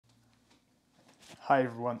Hi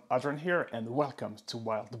everyone, Adrian here and welcome to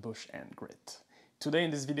Wild Bush and Grit. Today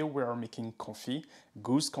in this video we are making confit,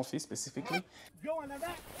 goose confit specifically.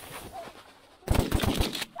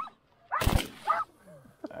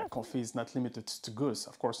 Confit is not limited to goose.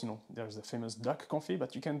 Of course, there's the famous duck confit,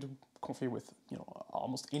 but you can do confit with,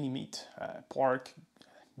 almost any meat. Pork,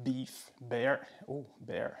 beef, bear. Oh,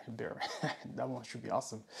 bear. That one should be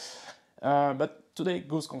awesome. But today,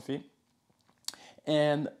 goose confit.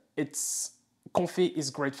 And confit is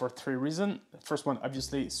great for three reasons. The first one,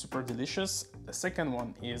 obviously, super delicious. The second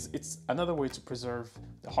one is it's another way to preserve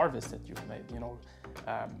the harvest that you've made.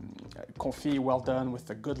 Confit well done with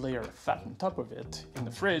a good layer of fat on top of it in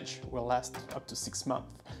the fridge will last up to 6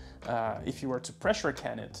 months. If you were to pressure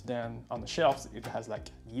can it, then on the shelves it has like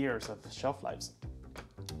years of shelf lives.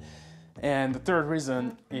 And the third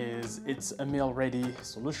reason is it's a meal-ready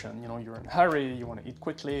solution. You're in a hurry, you want to eat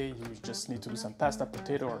quickly, you just need to do some pasta,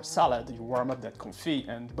 potato, or salad. You warm up that confit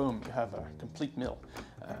and boom, you have a complete meal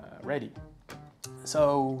ready.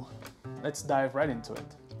 So let's dive right into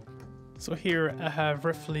it. So here I have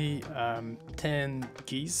roughly 10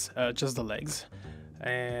 geese, just the legs.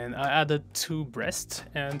 And I added 2 breasts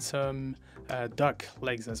and some duck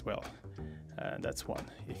legs as well. That's one.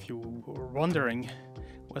 If you were wondering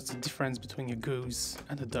what's the difference between a goose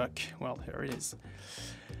and a duck, well, here it is.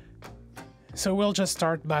 So we'll just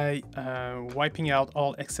start by wiping out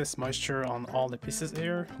all excess moisture on all the pieces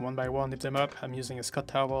here. One by one, lift them up. I'm using a Scott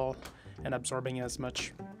towel and absorbing as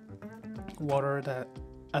much water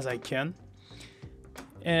as I can.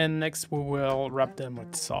 And next we will wrap them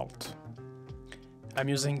with salt. I'm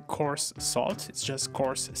using coarse salt, it's just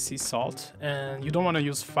coarse sea salt, and you don't want to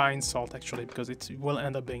use fine salt actually because it will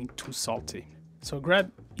end up being too salty. So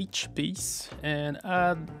grab each piece and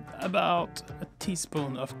add about a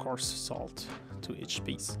teaspoon of coarse salt to each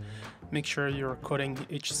piece. Make sure you're coating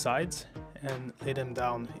each side and lay them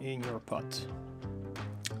down in your pot.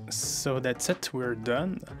 So that's it, we're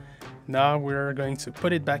done. Now we're going to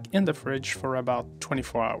put it back in the fridge for about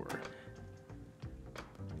 24 hours.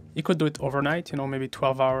 You could do it overnight, maybe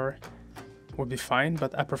 12 hours would be fine,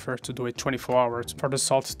 but I prefer to do it 24 hours for the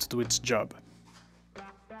salt to do its job.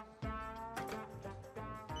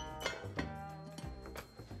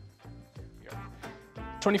 Here.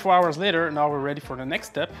 24 hours later, now we're ready for the next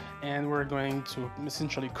step, and we're going to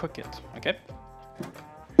essentially cook it, okay?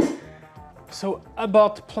 So I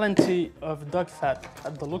bought plenty of duck fat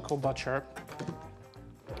at the local butcher,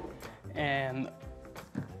 and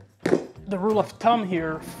the rule of thumb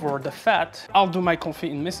here for the fat, I'll do my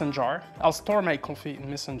confit in mason jar. I'll store my confit in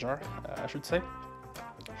mason jar, I should say.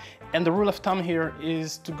 And the rule of thumb here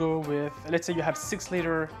is to go with, let's say you have 6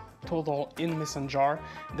 liters total in mason jar,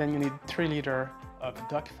 then you need 3 liters of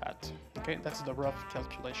duck fat. Okay, that's the rough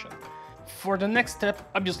calculation. For the next step,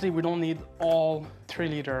 obviously we don't need all 3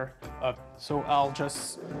 liters of, so I'll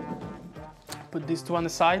just put these two on the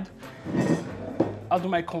side. I'll do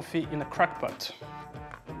my confit in a crock pot.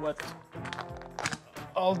 What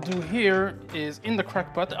I'll do here is in the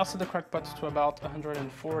crock pot, I'll set the crock pot to about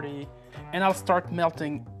 140 and I'll start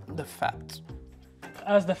melting the fat.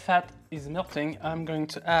 As the fat is melting, I'm going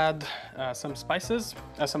to add some spices,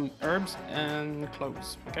 some herbs and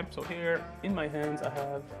cloves. Okay, so here in my hands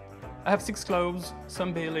I have 6 cloves,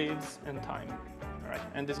 some bay leaves and thyme. All right,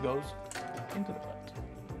 and this goes into the pot.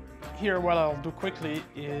 Here what I'll do quickly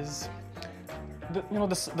is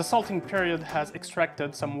the salting period has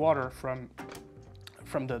extracted some water from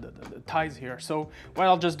the ties here. So what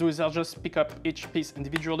I'll just do is I'll just pick up each piece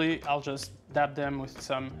individually. I'll just dab them with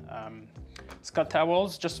some Scott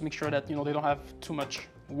towels just to make sure that they don't have too much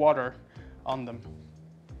water on them.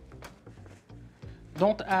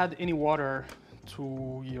 Don't add any water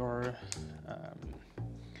to your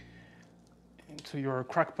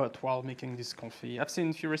crock pot while making this confit. I've seen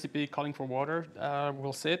a few recipes calling for water.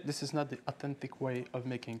 We'll say it, this is not the authentic way of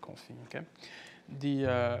making confit, okay?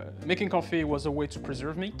 Making confit was a way to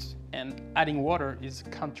preserve meat, and adding water is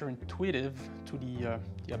counterintuitive to the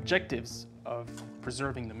objectives of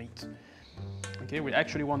preserving the meat. Okay, we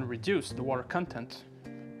actually want to reduce the water content,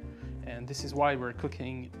 and this is why we're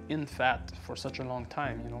cooking in fat for such a long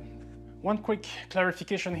time, One quick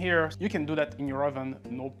clarification here, you can do that in your oven,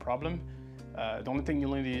 no problem. The only thing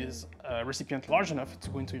you'll need is a recipient large enough to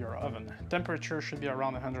go into your oven. Temperature should be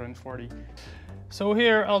around 140. So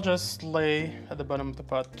here I'll just lay at the bottom of the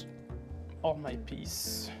pot all my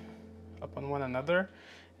pieces upon one another.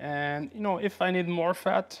 And if I need more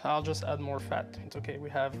fat, I'll just add more fat. It's okay, we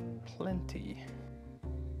have plenty.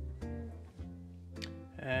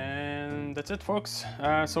 And that's it, folks.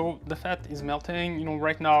 So the fat is melting.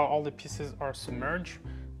 Right now all the pieces are submerged.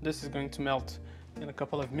 This is going to melt in a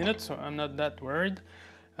couple of minutes, so I'm not that worried.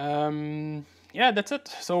 Yeah, that's it.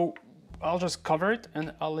 So I'll just cover it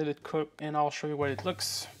and I'll let it cook and I'll show you what it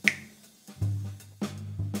looks.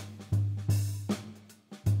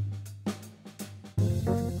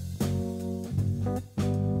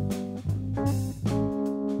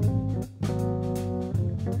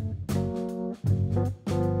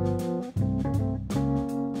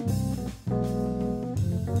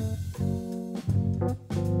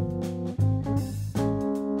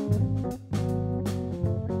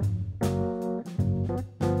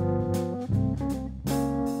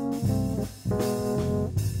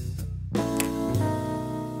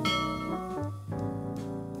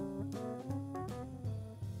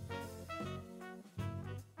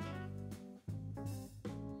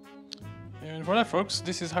 And voila folks,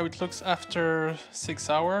 this is how it looks after 6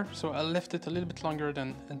 hours. So I left it a little bit longer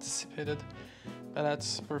than anticipated, but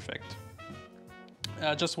that's perfect.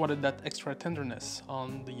 I just wanted that extra tenderness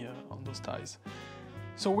on those thighs.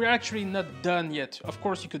 So we're actually not done yet. Of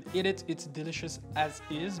course you could eat it, it's delicious as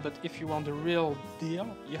is, but if you want the real deal,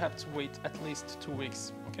 you have to wait at least 2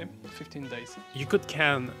 weeks, okay? 15 days. You could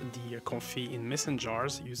can the confit in mason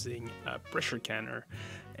jars using a pressure canner,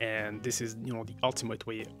 and this is, you know, the ultimate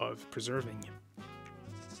way of preserving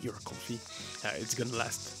your confit. It's gonna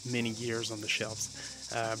last many years on the shelves.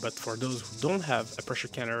 But for those who don't have a pressure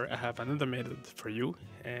canner, I have another method for you,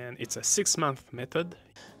 and it's a 6-month method.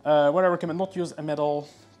 What I recommend, not use a metal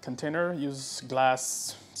container, use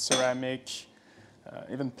glass, ceramic,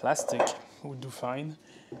 even plastic would do fine.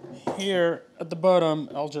 Here at the bottom,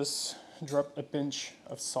 I'll just drop a pinch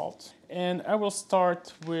of salt, and I will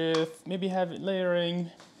start with maybe layering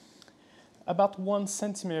about 1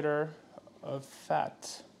 centimeter of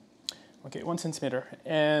fat. Okay, 1 centimeter,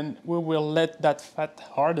 and we will let that fat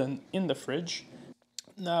harden in the fridge.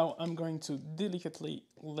 Now I'm going to delicately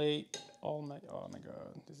lay all my, oh my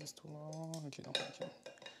god, this is too long. Okay, no, thank you.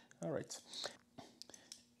 All right.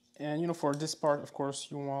 And you know, for this part, of course,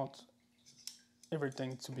 you want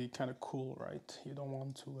everything to be kind of cool, right? You don't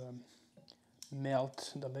want to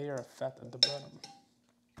melt the layer of fat at the bottom.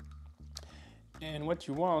 And what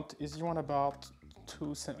you want is you want about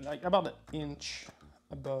about an inch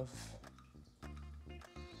above.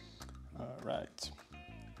 Right.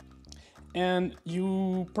 And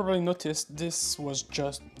you probably noticed this was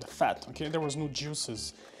just the fat, okay? There was no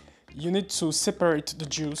juices. You need to separate the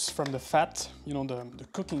juice from the fat, you know, the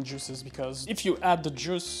cooking juices, because if you add the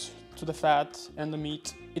juice to the fat and the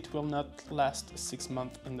meat, it will not last 6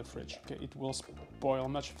 months in the fridge, okay? It will spoil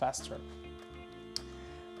much faster.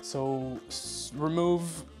 So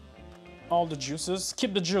remove all the juices.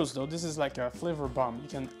 Keep the juice though, this is like a flavor bomb. You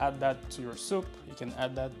can add that to your soup, you can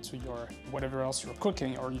add that to your whatever else you're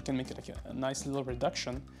cooking, or you can make it like a nice little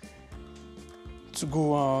reduction to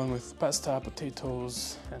go on with pasta,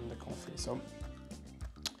 potatoes, and the confit. So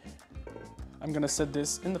I'm gonna set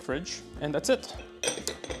this in the fridge, and that's it.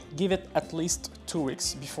 Give it at least 2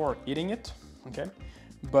 weeks before eating it, okay?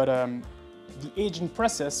 But the aging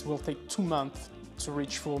process will take 2 months to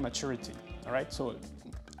reach full maturity, all right? So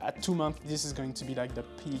at 2 months, this is going to be like the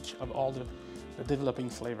peak of all the developing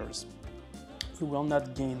flavors. You will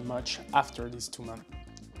not gain much after these 2 months.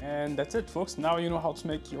 And that's it, folks. Now you know how to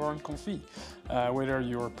make your own confit. Whether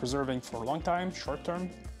you're preserving for a long time, short term,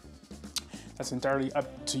 that's entirely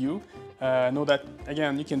up to you. Know that,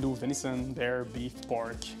 again, you can do venison, bear, beef,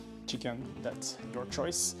 pork, chicken, that's your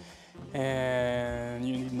choice. And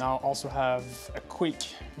you now also have a quick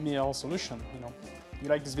meal solution. You know, you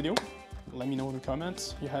like this video? Let me know in the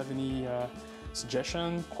comments. You have any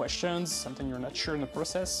suggestions, questions, something you're not sure in the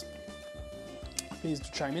process, please do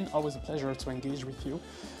chime in. Always a pleasure to engage with you.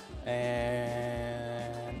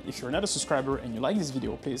 And if you're not a subscriber and you like this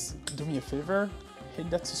video, please do me a favor, hit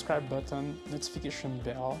that subscribe button, notification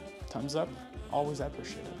bell, thumbs up, always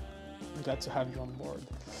appreciate it. I'm glad to have you on board.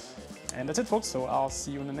 And that's it, folks, so I'll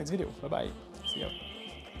see you in the next video. Bye-bye. See ya.